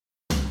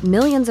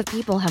Millions of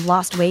people have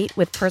lost weight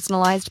with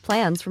personalized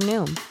plans from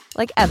Noom.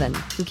 Like Evan,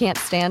 who can't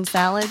stand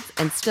salads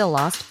and still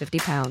lost 50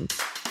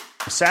 pounds.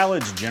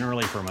 Salads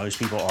generally for most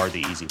people are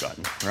the easy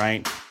button,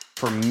 right?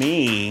 For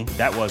me,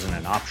 that wasn't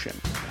an option.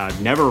 I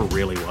never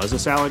really was a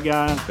salad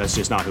guy. That's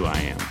just not who I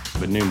am.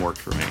 But Noom worked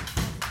for me.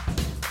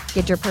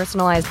 Get your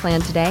personalized plan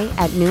today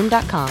at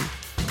Noom.com.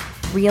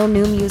 Real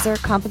Noom user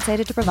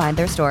compensated to provide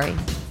their story.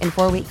 In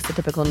 4 weeks, the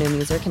typical Noom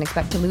user can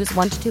expect to lose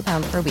 1 to 2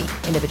 pounds per week.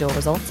 Individual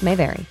results may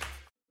vary.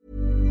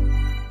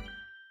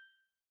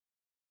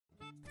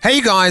 Hey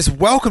guys,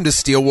 welcome to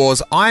Steele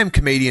Wars. I am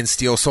comedian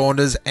Steele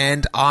Saunders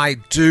and I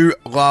do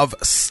love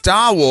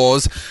Star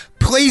Wars.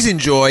 Please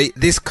enjoy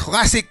this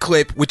classic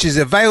clip which is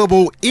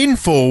available in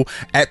full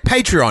at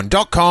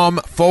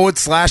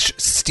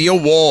patreon.com/Steele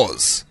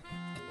Wars.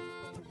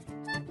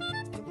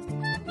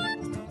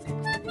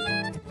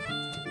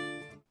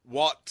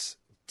 What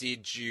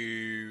did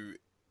you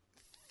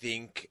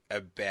think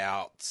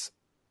about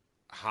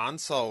Han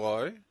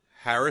Solo,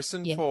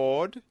 Harrison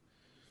Ford?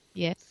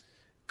 Yes.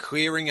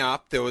 Clearing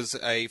up, there was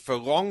for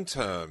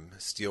long-term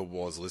Steele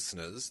Wars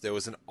listeners, there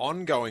was an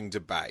ongoing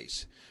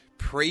debate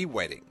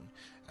pre-wedding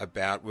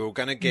about we were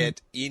going to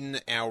get in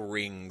our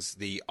rings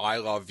the I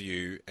love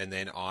you and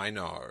then I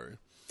know.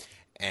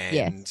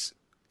 And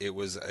it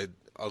was a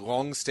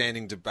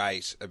long-standing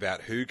debate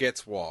about who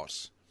gets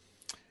what.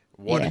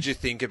 What did you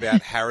think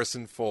about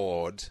Harrison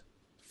Ford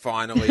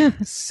finally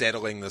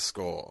settling the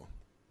score?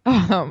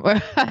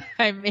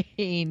 I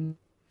mean,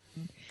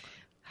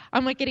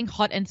 I'm like getting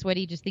hot and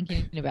sweaty just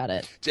thinking about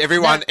it.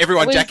 Everyone,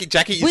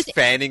 Jackie is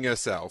fanning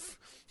herself.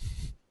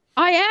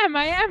 I am.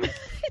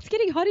 It's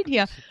getting hot in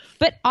here.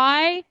 But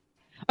so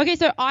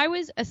I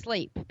was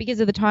asleep because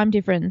of the time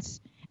difference,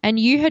 and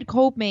you had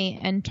called me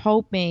and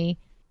told me,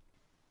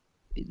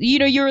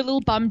 you're a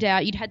little bummed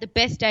out. You'd had the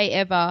best day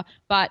ever,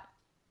 but,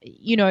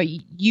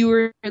 you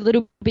were a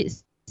little bit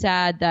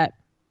sad that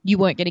you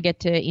weren't going to get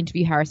to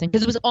interview Harrison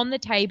because it was on the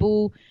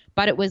table,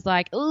 but it was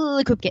like, oh,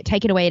 it could get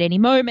taken away at any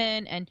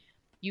moment, and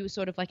you were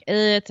sort of like,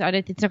 it's not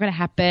going to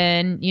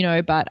happen,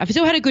 but I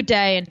still had a good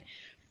day.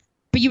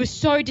 But you were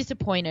so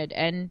disappointed.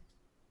 And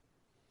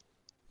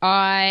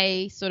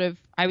I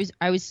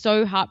was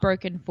so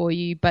heartbroken for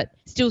you, but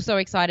still so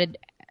excited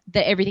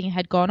that everything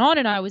had gone on.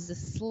 And I was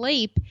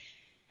asleep.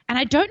 And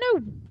I don't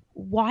know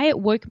why it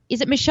woke.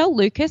 Is it Michelle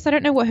Lucas? I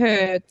don't know what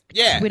her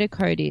Twitter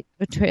code is,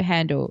 or Twitter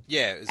handle.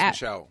 Yeah, it's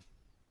Michelle.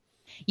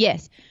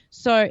 Yes.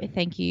 So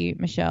thank you,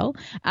 Michelle.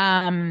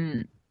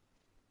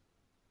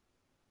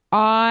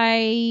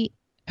 I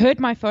heard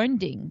my phone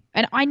ding,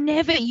 and I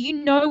never,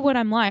 what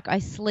I'm like. I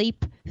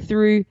sleep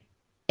through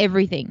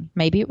everything.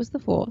 Maybe it was the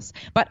Force,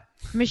 but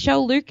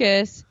Michelle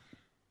Lucas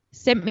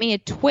sent me a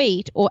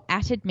tweet or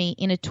atted me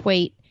in a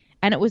tweet,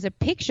 and it was a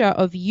picture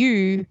of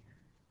you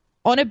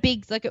on a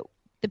big, the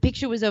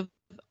picture was of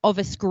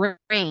a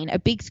screen, a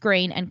big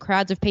screen and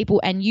crowds of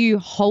people, and you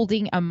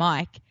holding a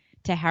mic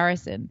to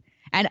Harrison.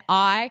 And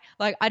I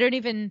don't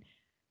even,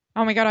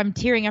 oh my God, I'm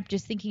tearing up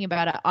just thinking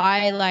about it.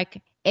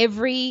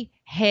 Every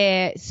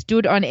hair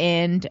stood on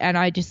end, and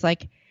I just I'm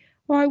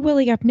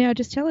welling up now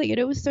just telling it.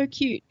 It was so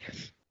cute.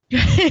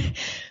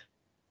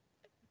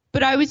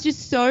 But I was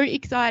just so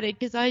excited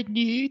because I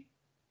knew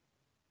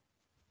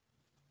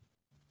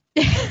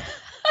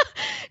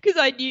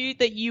that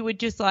you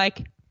would just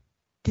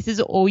this is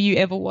all you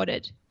ever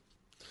wanted.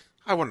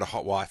 I wanted a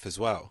hot wife as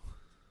well.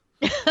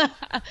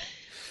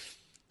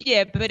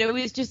 Yeah, but it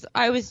was just,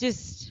 I was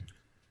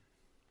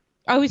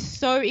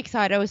so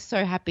excited. I was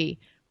so happy.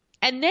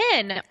 And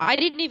then I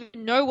didn't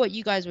even know what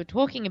you guys were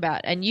talking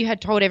about, and you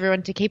had told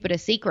everyone to keep it a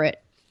secret.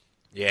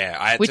 Yeah,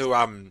 I had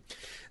to.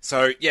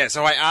 So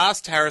I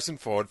asked Harrison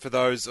Ford, for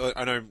those,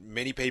 I know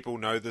many people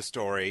know the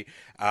story.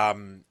 I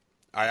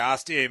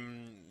asked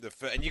him,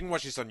 and you can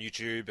watch this on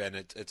YouTube, and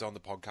it's on the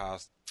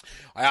podcast.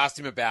 I asked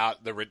him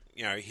about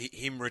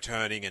him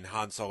returning and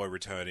Han Solo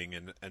returning,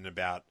 and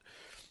about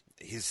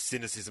his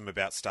cynicism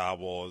about Star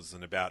Wars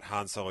and about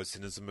Han Solo's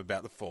cynicism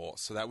about the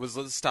Force. So that was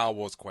the Star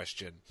Wars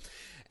question.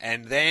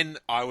 And then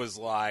I was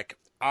like,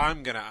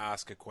 I'm going to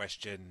ask a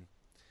question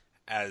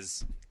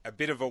as a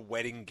bit of a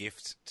wedding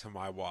gift to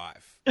my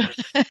wife or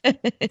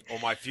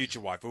my future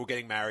wife. We were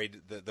getting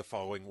married the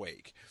following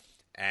week.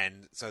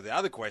 And so the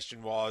other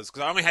question was,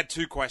 because I only had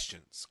two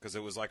questions because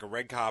it was like a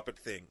red carpet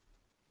thing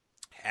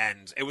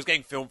and it was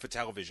getting filmed for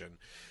television.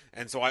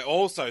 And so I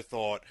also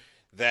thought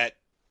that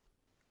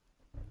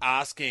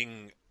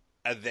asking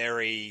a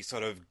very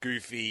sort of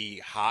goofy,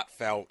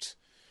 heartfelt,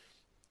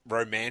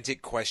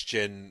 romantic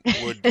question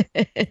would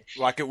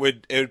it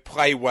would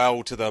play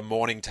well to the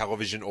morning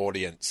television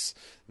audience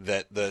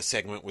that the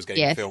segment was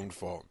getting filmed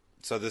for.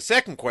 So the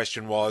second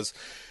question was,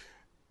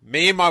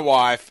 me and my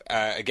wife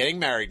are getting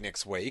married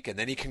next week, and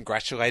then he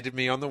congratulated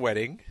me on the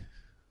wedding.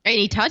 And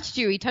he touched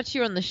you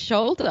on the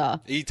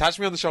shoulder. He touched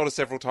me on the shoulder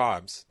several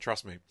times,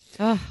 trust me.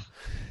 Oh.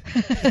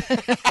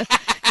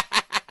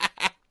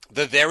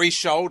 The very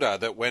shoulder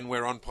that when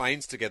we're on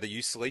planes together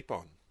you sleep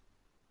on.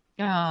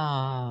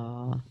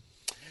 Oh.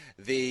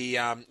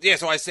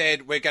 So I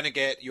said we're going to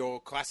get your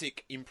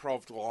classic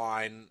improv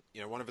line.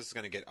 You know, one of us is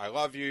going to get "I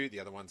love you," the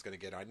other one's going to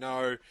get "I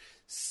know."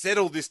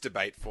 Settle this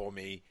debate for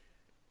me.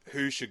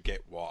 Who should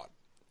get what?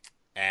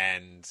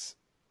 And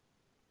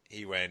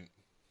he went,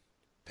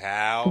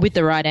 "Pal," with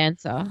the right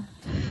answer.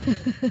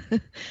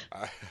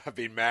 I've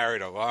been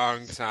married a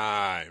long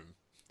time.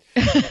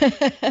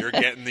 You're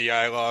getting the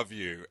 "I love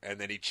you," and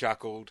then he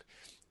chuckled,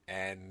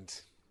 and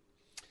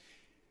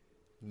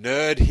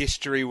nerd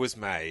history was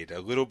made. A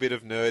little bit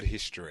of nerd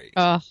history.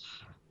 Oh,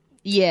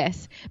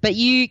 yes. But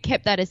you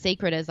kept that a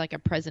secret as like a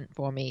present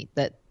for me,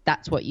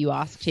 that's what you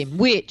asked him,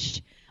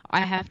 which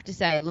I have to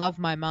say, I love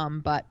my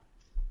mum, but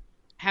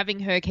having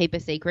her keep a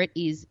secret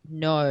is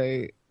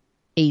no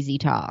easy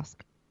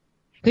task.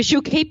 Because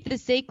she'll keep the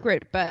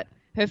secret, but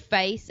her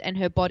face and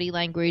her body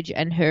language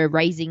and her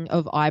raising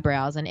of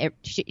eyebrows and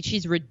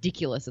she's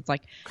ridiculous. It's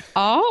like,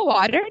 oh,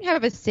 I don't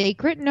have a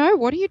secret. No,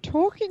 what are you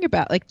talking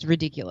about? Like, it's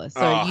ridiculous.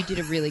 So you did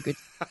a really good.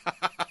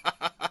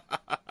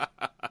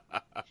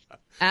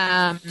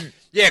 Yeah,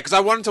 because I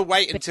wanted to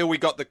wait until we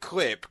got the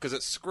clip because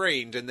it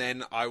screened, and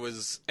then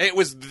it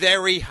was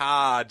very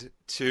hard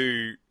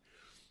to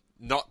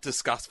not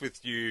discuss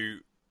with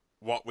you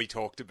what we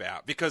talked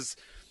about because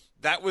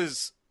that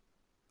was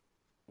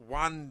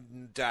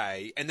one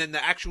day, and then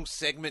the actual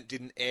segment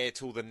didn't air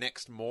till the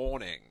next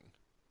morning.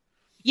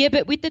 Yeah,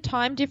 but with the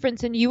time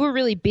difference, and you were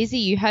really busy,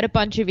 you had a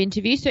bunch of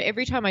interviews, so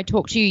every time I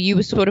talked to you, you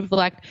were sort of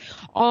like,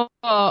 oh,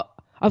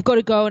 I've got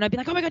to go, and I'd be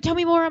like, oh my God, tell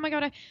me more, oh my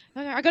God,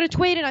 I got a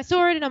tweet, and I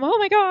saw it, and I'm, oh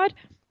my God.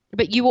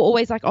 But you were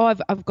always like, oh,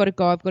 I've got to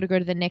go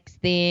to the next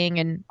thing,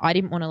 and I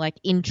didn't want to like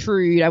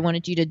intrude, I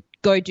wanted you to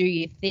go do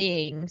your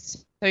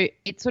things. So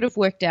it sort of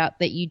worked out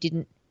that you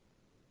didn't,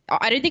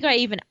 I don't think I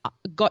even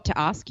got to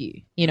ask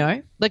you, you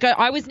know? Like,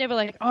 I was never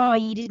like, oh,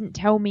 you didn't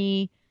tell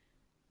me.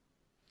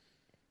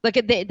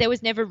 Like, there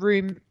was never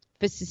room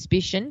for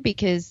suspicion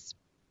because,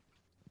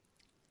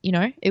 you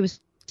know, it was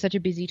such a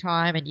busy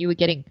time and you were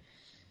getting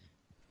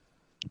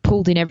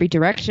pulled in every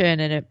direction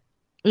and,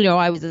 you know,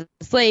 I was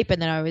asleep and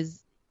then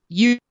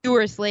you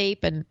were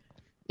asleep and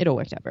it all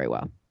worked out very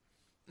well.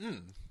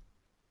 Mm.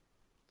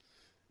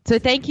 So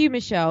thank you,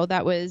 Michelle.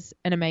 That was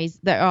an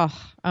amazing, oh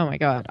my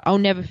God, I'll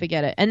never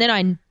forget it. And then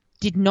I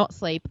did not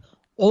sleep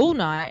all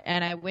night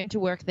and I went to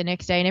work the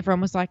next day and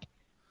everyone was like,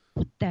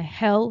 what the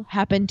hell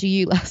happened to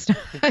you last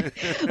night?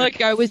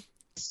 Like, I was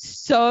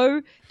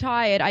so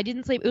tired. I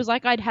didn't sleep. It was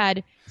like I'd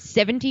had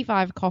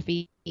 75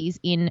 coffees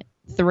in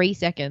 3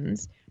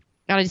 seconds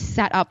and I just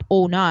sat up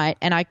all night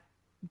and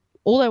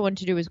all I wanted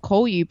to do was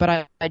call you, but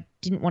I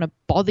didn't want to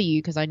bother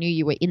you because I knew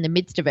you were in the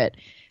midst of it.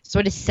 So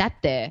I just sat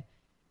there.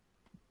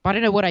 I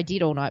don't know what I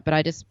did all night, but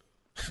I just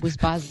was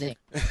buzzing.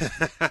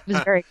 It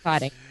was very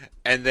exciting.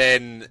 And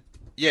then,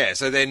 yeah,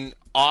 so then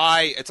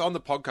it's on the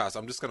podcast.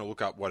 I'm just going to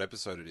look up what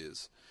episode it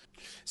is.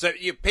 So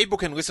people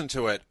can listen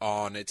to it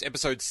it's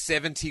episode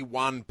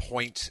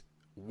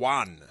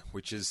 71.1,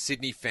 which is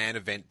Sydney Fan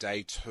Event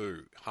Day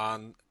 2.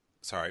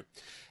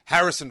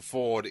 Harrison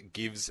Ford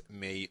gives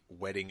me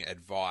wedding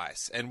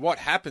advice. And what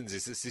happens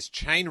is this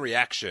chain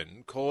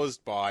reaction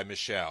caused by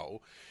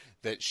Michelle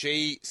that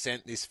she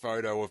sent this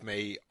photo of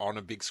me on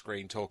a big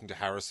screen talking to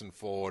Harrison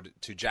Ford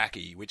to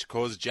Jackie, which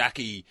caused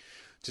Jackie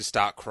to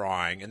start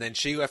crying. And then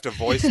she left a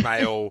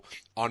voicemail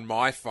on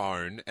my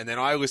phone, and then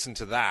I listened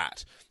to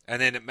that.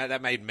 And then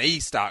that made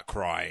me start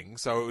crying.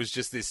 So it was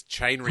just this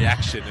chain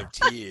reaction of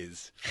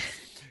tears.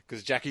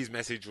 Because Jackie's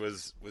message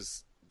was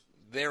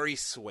very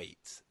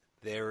sweet.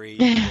 Very,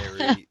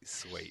 very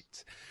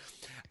sweet.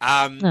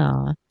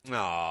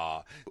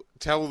 Aww.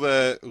 Tell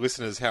the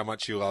listeners how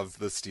much you love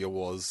the Steele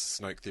Wars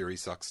Snoke Theory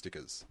Sucks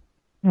stickers.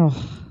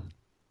 Oh.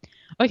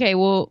 Okay,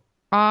 well,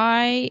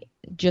 I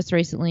just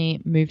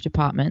recently moved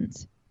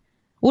apartments.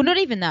 Well, not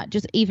even that,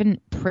 just even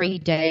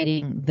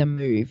predating the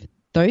move.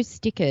 Those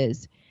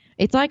stickers,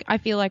 it's like I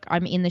feel like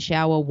I'm in the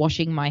shower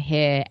washing my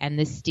hair and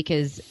the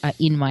stickers are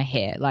in my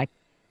hair. Like,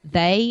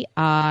 they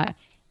are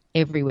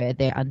everywhere.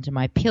 They're under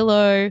my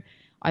pillow.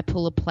 I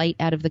pull a plate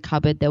out of the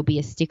cupboard. There'll be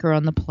a sticker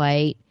on the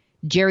plate.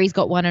 Jerry's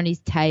got one on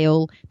his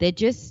tail. They're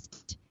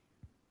just,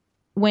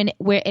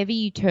 wherever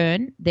you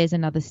turn, there's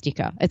another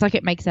sticker. It's like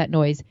it makes that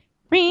noise.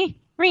 Ree,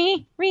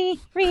 ree,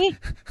 ree, ree.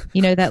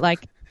 You know, that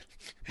like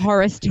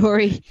horror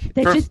story.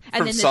 They're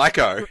from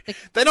Psycho.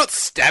 They're not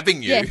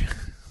stabbing you. Yeah.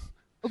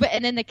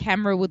 And then the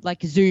camera would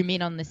like zoom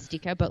in on the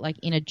sticker, but like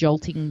in a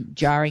jolting,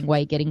 jarring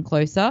way, getting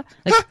closer.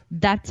 Like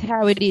that's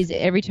how it is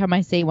every time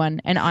I see one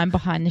and I'm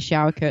behind the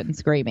shower curtain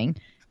screaming.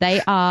 They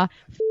are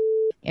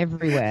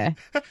everywhere.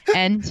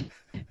 And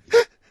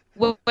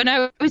when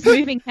I was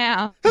moving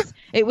house,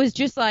 it was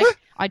just like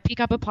I'd pick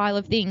up a pile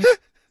of things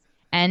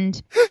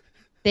and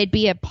there'd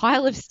be a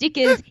pile of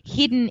stickers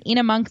hidden in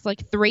amongst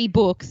like 3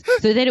 books.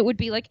 So then it would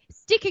be like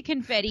sticker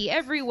confetti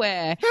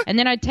everywhere. And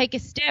then I'd take a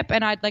step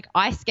and I'd like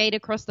ice skate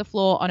across the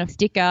floor on a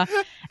sticker.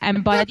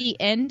 And by the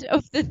end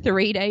of the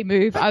 3-day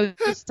move, I was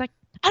just like,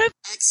 I don't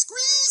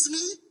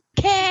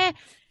care.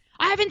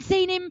 I haven't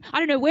seen him. I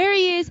don't know where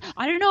he is.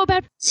 I don't know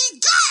about He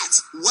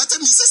got what the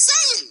miss is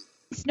saying.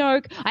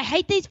 Snoke. I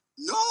hate these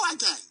No,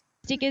 again.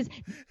 stickers.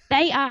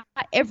 They are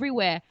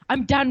everywhere.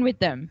 I'm done with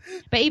them.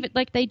 But even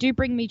like they do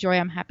bring me joy.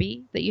 I'm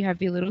happy that you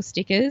have your little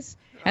stickers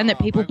and that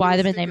people buy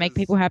them and they make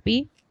people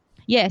happy.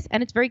 Yes,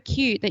 and it's very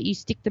cute that you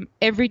stick them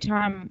every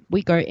time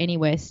we go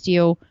anywhere.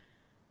 Steele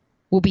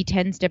will be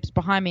 10 steps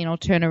behind me and I'll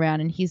turn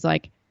around and he's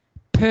like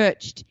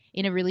perched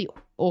in a really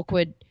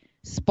awkward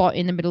spot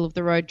in the middle of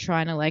the road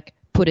trying to like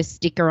put a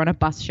sticker on a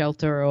bus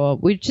shelter, or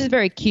which is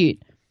very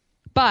cute.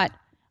 But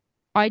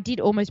I did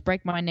almost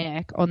break my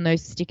neck on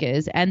those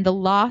stickers, and the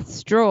last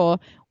straw,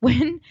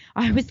 when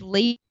I was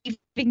leaving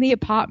the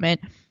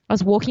apartment, I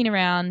was walking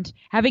around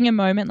having a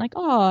moment like,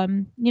 oh,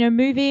 I'm,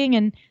 moving,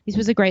 and this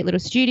was a great little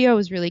studio. It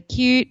was really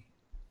cute.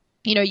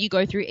 You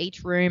go through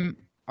each room,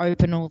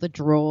 open all the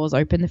drawers,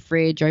 open the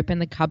fridge, open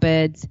the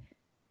cupboards.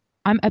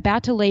 I'm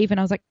about to leave and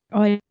I was like,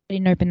 oh, I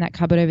didn't open that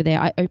cupboard over there.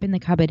 I opened the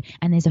cupboard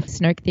and there's a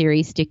Snoke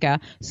Theory sticker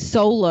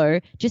solo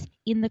just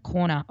in the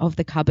corner of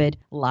the cupboard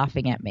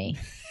laughing at me.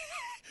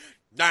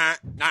 Nah,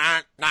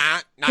 nah, nah,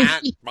 nah,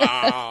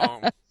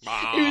 bow,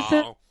 bow, it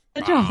was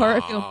such a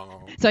horror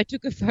film. So I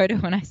took a photo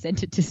and I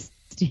sent it to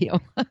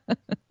Steele.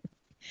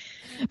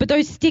 But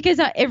those stickers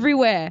are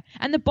everywhere.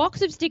 And the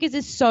box of stickers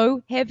is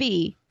so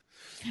heavy.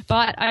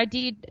 But I've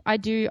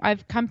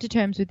come to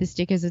terms with the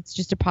stickers. It's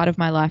just a part of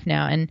my life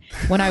now. And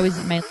when I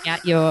was mailing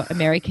out your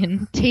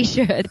American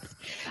T-shirts,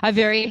 I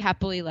very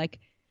happily like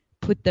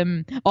put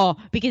them. Oh,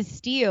 because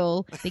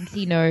Steele thinks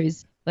he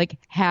knows like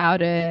how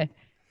to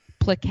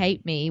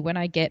placate me when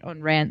I get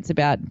on rants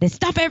about there's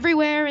stuff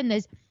everywhere and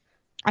there's.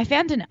 I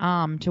found an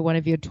arm to one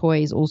of your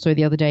toys also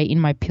the other day in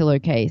my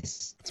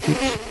pillowcase, which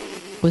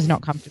was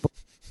not comfortable.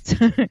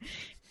 So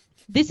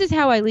this is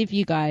how I live,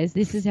 you guys.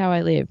 This is how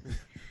I live.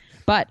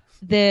 But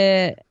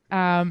he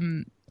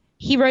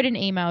wrote an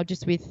email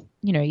just with,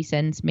 he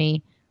sends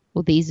me,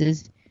 well, these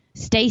is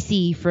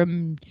Stacy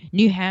from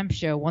New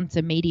Hampshire wants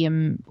a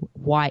medium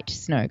white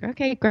Snoke.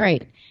 Okay,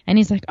 great. And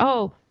he's like,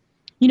 oh,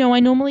 I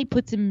normally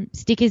put some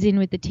stickers in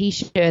with the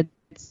T-shirts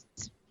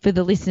for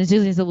the listeners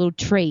just as a little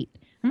treat.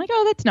 I'm like,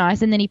 oh, that's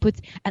nice. And then he puts,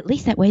 at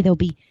least that way you'll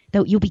be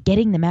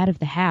getting them out of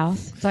the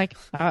house. It's like,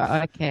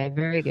 oh, okay,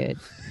 very good.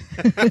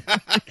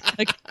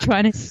 like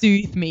trying to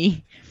soothe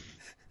me.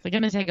 They're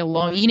going to take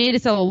you need to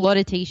sell a lot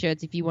of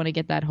T-shirts if you want to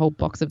get that whole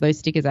box of those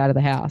stickers out of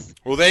the house.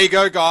 Well, there you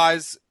go,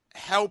 guys.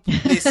 Help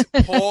this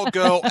poor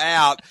girl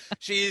out.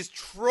 She is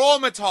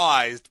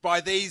traumatized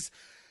by these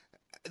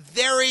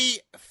very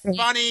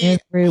funny,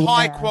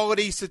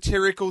 high-quality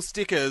satirical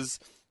stickers.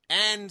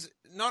 And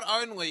not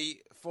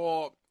only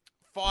for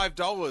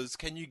 $5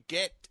 can you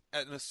get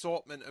an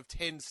assortment of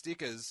 10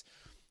 stickers,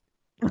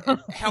 it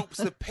helps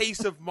the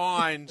peace of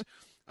mind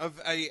of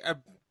a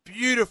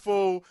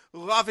beautiful,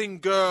 loving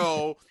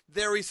girl,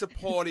 very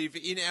supportive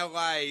in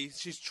LA.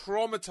 She's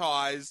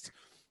traumatized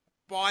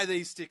by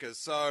these stickers.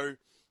 So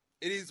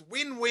it is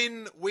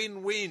win-win,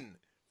 win-win.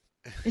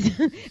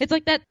 It's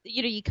like that,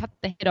 you cut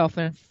the head off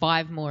and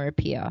 5 more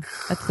appear.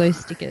 That's those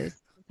stickers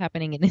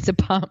happening in this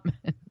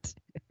apartment.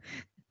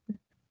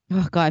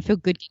 Oh, God, I feel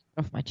good getting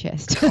it off my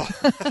chest.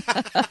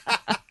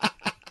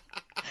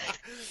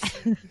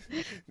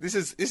 This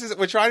is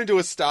we're trying to do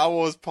a Star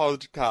Wars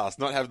podcast,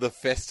 not have the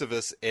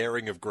Festivus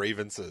airing of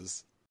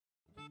grievances.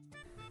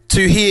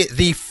 To hear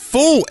the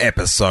full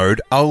episode,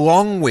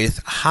 along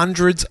with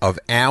hundreds of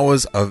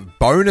hours of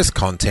bonus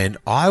content,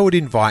 I would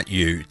invite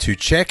you to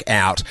check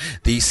out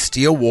the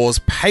Steele Wars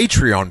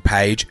Patreon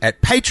page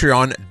at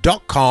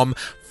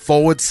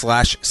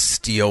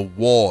patreon.com/Steele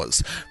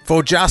Wars.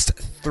 For just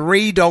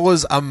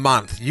 $3 a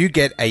month, you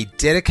get a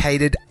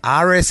dedicated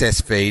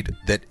RSS feed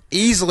that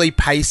easily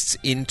pastes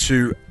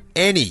into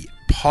any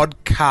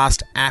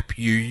podcast app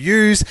you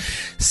use,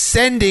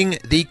 sending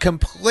the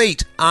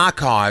complete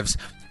archives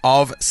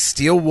of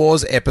Steele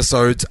Wars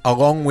episodes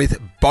along with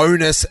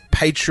bonus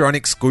Patreon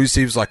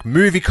exclusives like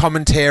movie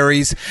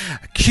commentaries,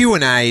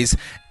 Q&As,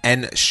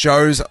 and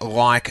shows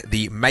like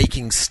the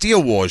Making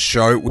Steele Wars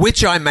show,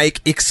 which I make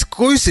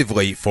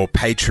exclusively for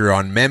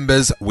Patreon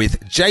members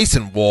with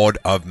Jason Ward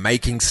of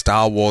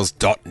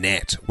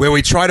MakingStarWars.net, where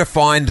we try to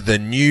find the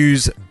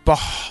news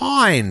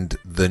behind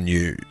the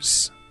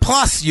news.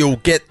 Plus, you'll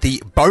get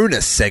the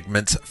bonus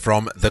segments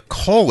from the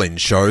call-in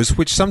shows,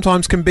 which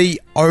sometimes can be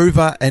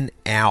over an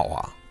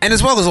hour. And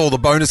as well as all the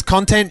bonus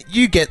content,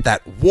 you get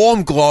that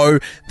warm glow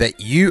that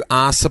you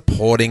are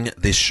supporting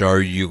this show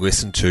you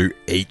listen to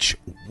each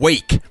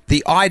week.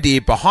 The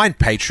idea behind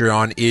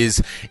Patreon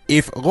is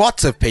if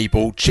lots of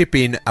people chip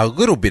in a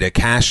little bit of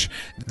cash,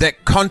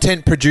 that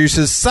content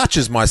producers such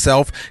as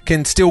myself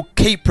can still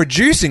keep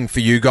producing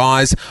for you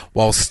guys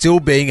while still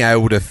being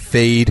able to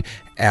feed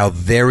our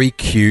very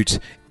cute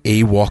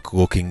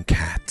Ewok-looking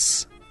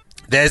cats.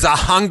 There's a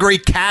hungry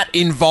cat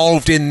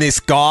involved in this,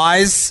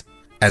 guys,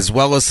 as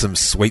well as some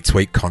sweet,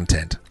 sweet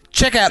content.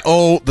 Check out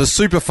all the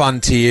super fun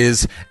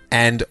tiers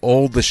and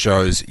all the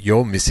shows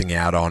you're missing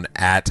out on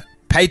at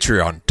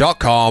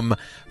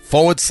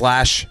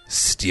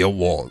patreon.com/Steele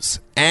Wars.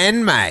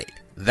 And may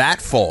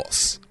that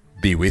force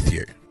be with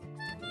you.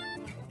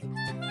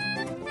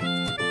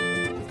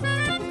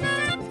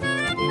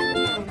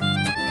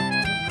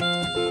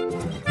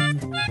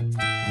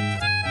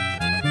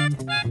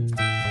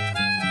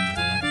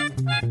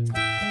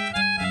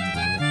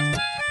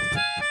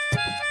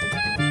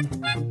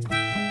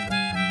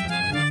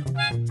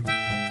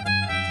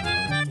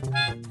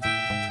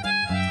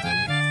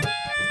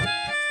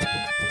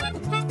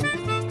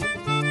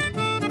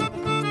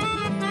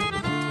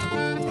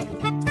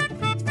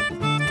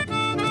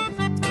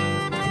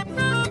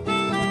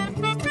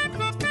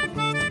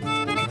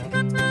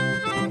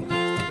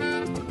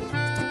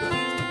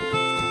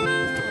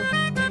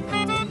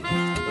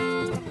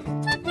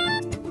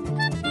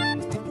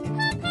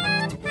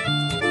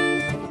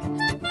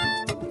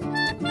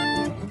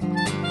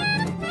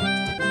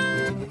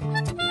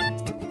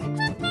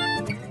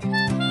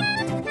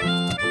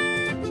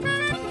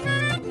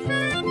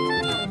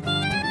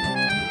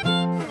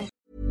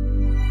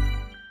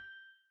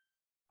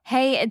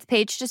 Hey, it's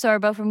Paige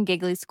DeSorbo from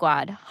Giggly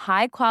Squad.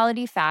 High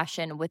quality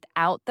fashion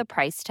without the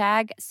price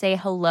tag. Say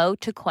hello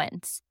to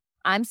Quince.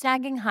 I'm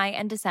snagging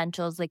high-end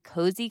essentials like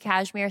cozy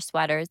cashmere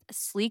sweaters,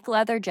 sleek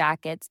leather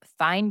jackets,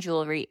 fine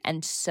jewelry,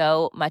 and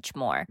so much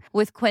more.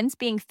 With Quince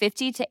being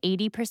 50 to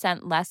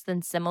 80% less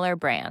than similar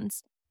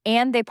brands.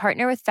 And they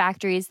partner with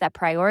factories that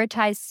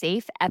prioritize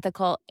safe,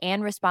 ethical,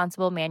 and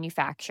responsible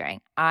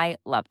manufacturing. I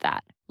love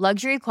that.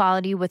 Luxury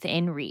quality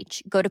within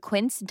reach. Go to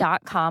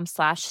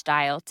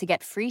quince.com/style to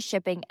get free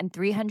shipping and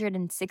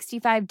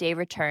 365-day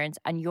returns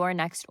on your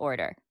next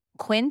order.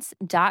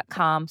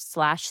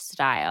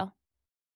 Quince.com/style.